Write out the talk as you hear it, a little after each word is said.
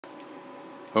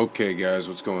Okay guys,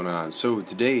 what's going on? So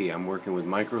today I'm working with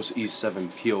Micros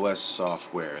E7 POS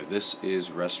software. This is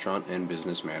restaurant and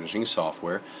business managing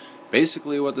software.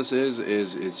 Basically what this is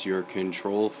it's your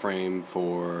control frame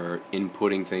for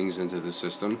inputting things into the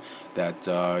system that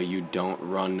you don't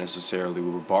run necessarily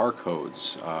with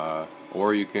barcodes.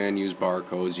 Or you can use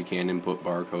barcodes, you can input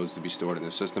barcodes to be stored in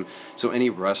the system. So any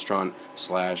restaurant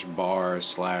slash bar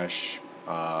slash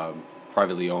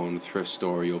privately owned thrift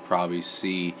store, you'll probably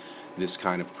see this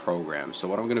kind of program. So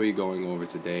what I'm going to be going over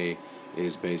today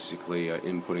is basically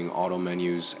inputting auto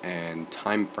menus and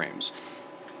time frames.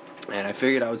 And I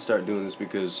figured I would start doing this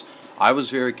because I was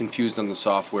very confused on the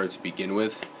software to begin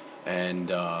with,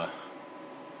 and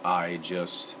I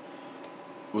just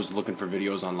was looking for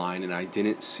videos online and I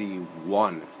didn't see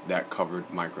one that covered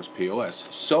Micros POS.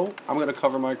 So I'm going to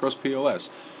cover Micros POS.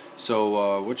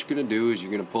 So what you're going to do is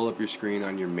you're going to pull up your screen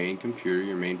on your main computer,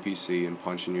 your main PC, and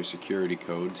punch in your security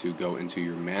code to go into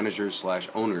your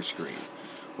manager/owner screen.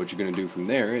 What you're going to do from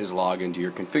there is log into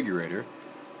your configurator.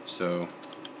 So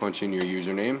punch in your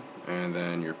username and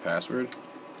then your password,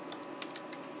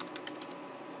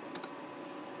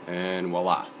 and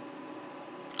voila,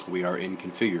 we are in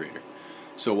configurator.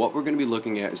 So what we're going to be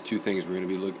looking at is two things. We're going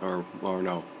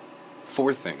to be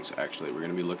four things actually. We're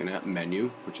going to be looking at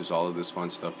menu, which is all of this fun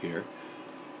stuff here.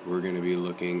 We're going to be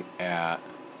looking at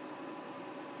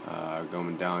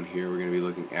going down here, we're going to be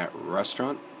looking at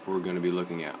restaurant, we're going to be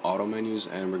looking at auto menus,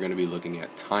 and we're going to be looking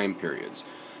at time periods.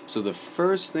 So the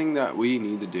first thing that we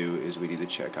need to do is we need to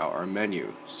check out our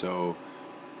menu. So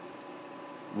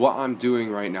what I'm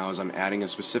doing right now is I'm adding a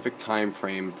specific time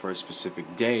frame for a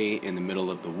specific day in the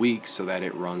middle of the week so that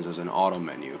it runs as an auto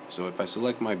menu. So if I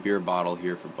select my beer bottle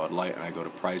here for Bud Light and I go to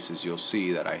prices, you'll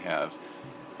see that I have,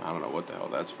 I don't know what the hell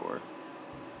that's for.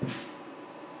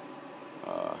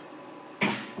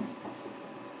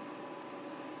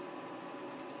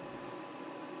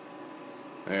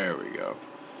 There we go.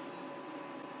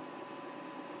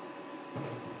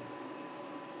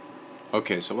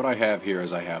 Okay, so what I have here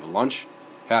is I have lunch,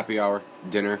 happy hour,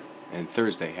 dinner, and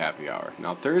Thursday happy hour.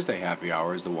 Now Thursday happy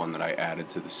hour is the one that I added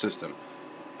to the system.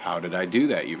 How did I do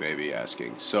that, you may be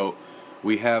asking? So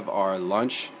we have our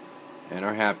lunch and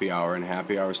our happy hour, and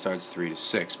happy hour starts 3 to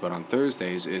 6, but on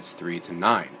Thursdays it's 3 to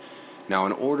 9. Now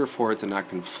in order for it to not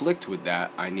conflict with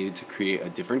that, I needed to create a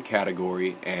different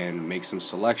category and make some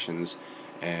selections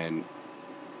and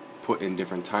put in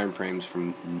different time frames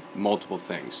from multiple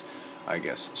things, I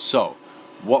guess. So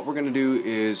what we're going to do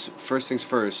is, first things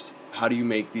first, how do you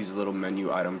make these little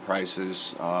menu item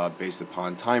prices based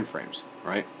upon time frames,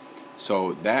 right?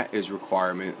 So that is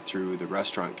requirement through the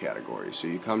restaurant category. So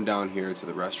you come down here to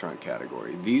the restaurant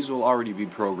category. These will already be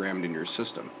programmed in your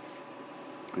system.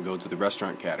 You go to the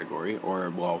restaurant category,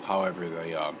 or well, however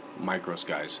the Micros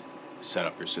guys set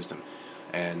up your system.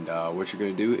 And what you're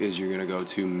going to do is you're going to go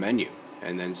to menu,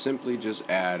 and then simply just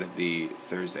add the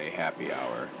Thursday happy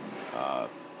hour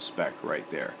spec right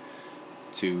there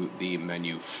to the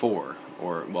menu 4,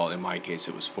 or well, in my case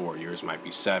it was 4. Yours might be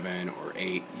 7 or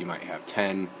 8. You might have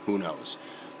 10. Who knows?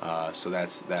 So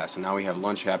that's that. So now we have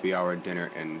lunch, happy hour, dinner,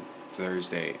 and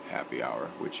Thursday happy hour,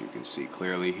 which you can see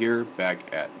clearly here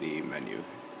back at the menu.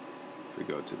 If we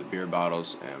go to the beer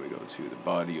bottles and we go to the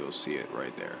Bud, you'll see it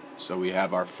right there. So we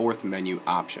have our fourth menu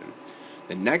option.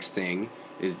 The next thing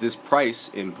is this price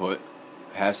input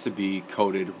has to be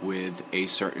coded with a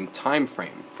certain time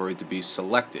frame for it to be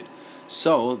selected.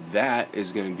 So that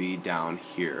is going to be down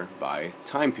here by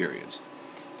time periods.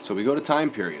 So we go to time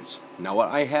periods. Now what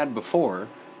I had before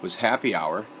was happy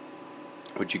hour,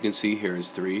 which you can see here is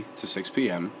 3 to 6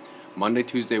 p.m. Monday,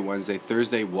 Tuesday, Wednesday,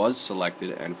 Thursday was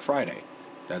selected, and Friday.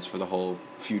 That's for the whole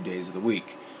few days of the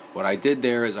week. What I did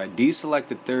there is I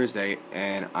deselected Thursday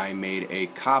and I made a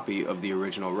copy of the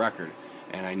original record,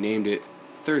 and I named it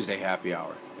Thursday happy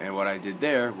hour. And what I did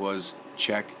there was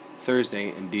check Thursday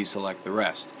and deselect the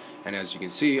rest. And as you can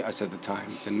see, I set the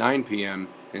time to 9 p.m.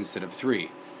 instead of 3.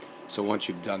 So once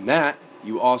you've done that,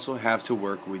 you also have to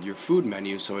work with your food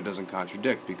menu so it doesn't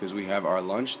contradict, because we have our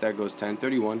lunch that goes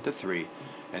 10:31 to 3,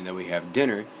 and then we have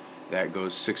dinner that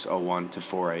goes 6:01 to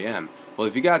 4 a.m. Well,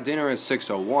 if you got dinner at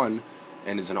 6:01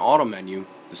 and it's an auto menu,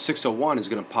 the 6:01 is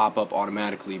going to pop up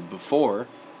automatically before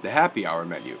the happy hour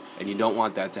menu, and you don't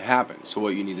want that to happen. So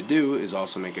what you need to do is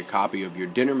also make a copy of your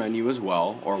dinner menu as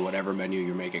well, or whatever menu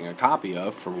you're making a copy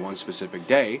of for one specific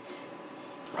day.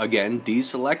 Again,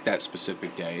 deselect that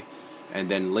specific day and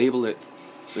then label it.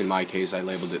 In my case, I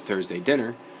labeled it Thursday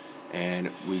dinner,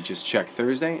 and we just check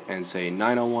Thursday and say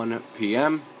 9:01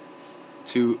 p.m.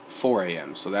 to 4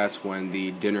 a.m. So that's when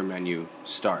the dinner menu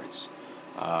starts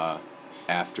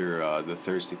after the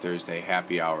Thursday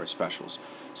happy hour specials.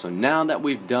 So now that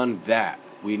we've done that,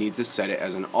 we need to set it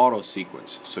as an auto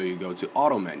sequence. So you go to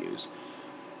auto menus.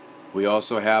 We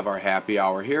also have our happy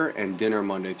hour here and dinner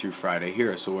Monday through Friday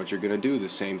here. So what you're going to do, the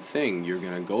same thing, you're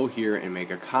going to go here and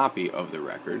make a copy of the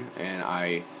record, and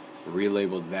I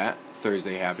relabeled that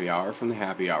Thursday happy hour from the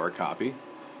happy hour copy,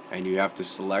 and you have to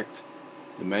select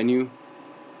the menu,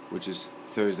 which is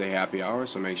Thursday happy hour,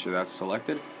 so make sure that's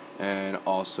selected, and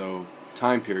also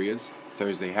time periods,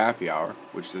 Thursday happy hour,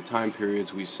 which the time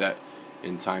periods we set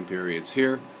in time periods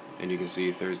here, and you can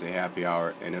see Thursday happy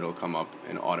hour, and it'll come up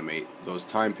and automate those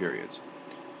time periods.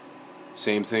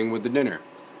 Same thing with the dinner.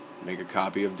 Make a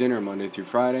copy of dinner Monday through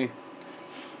Friday,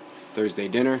 Thursday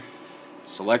dinner,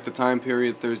 select the time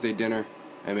period Thursday dinner,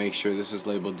 and make sure this is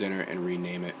labeled dinner and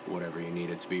rename it whatever you need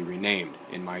it to be renamed.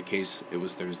 In my case, it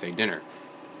was Thursday dinner.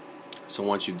 So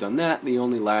once you've done that, the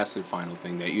only last and final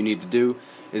thing that you need to do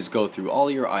is go through all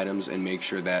your items and make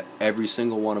sure that every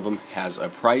single one of them has a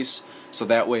price, so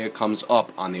that way it comes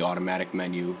up on the automatic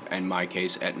menu, in my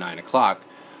case at 9 o'clock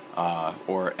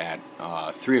or at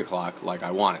 3 o'clock like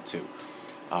I want it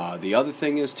to. The other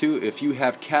thing is too, if you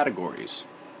have categories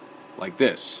like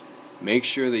this, make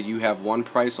sure that you have one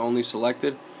price only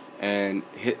selected and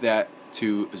hit that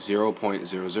to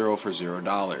 0.00 for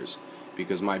 $0.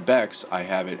 Because my BEX, I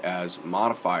have it as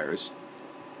modifiers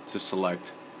to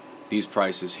select these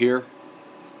prices here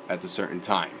at the certain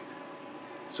time.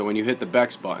 So when you hit the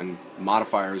BEX button,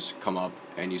 modifiers come up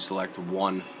and you select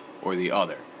one or the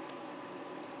other.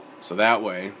 So that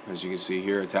way, as you can see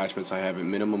here, attachments I have at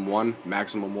minimum 1,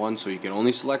 maximum 1, so you can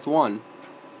only select one,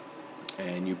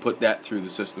 and you put that through the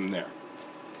system there.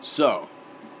 So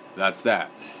that's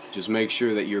that. Just make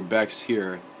sure that your BEX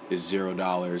here is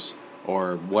 $0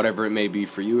 or whatever it may be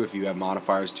for you. If you have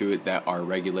modifiers to it that are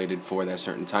regulated for that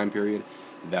certain time period,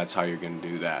 that's how you're going to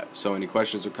do that. So any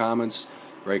questions or comments,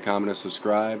 rate, comment, and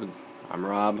subscribe. I'm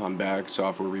Rob, I'm back,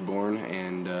 Software Reborn,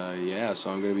 and yeah, so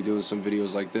I'm going to be doing some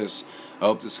videos like this. I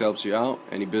hope this helps you out.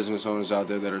 Any business owners out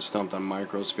there that are stumped on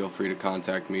micros, feel free to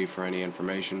contact me for any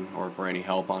information or for any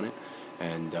help on it,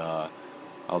 and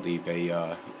I'll leave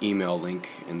a email link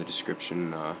in the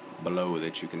description below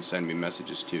that you can send me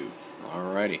messages to.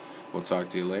 Alrighty, we'll talk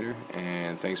to you later,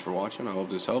 and thanks for watching. I hope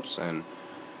this helps, and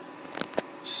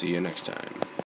see you next time.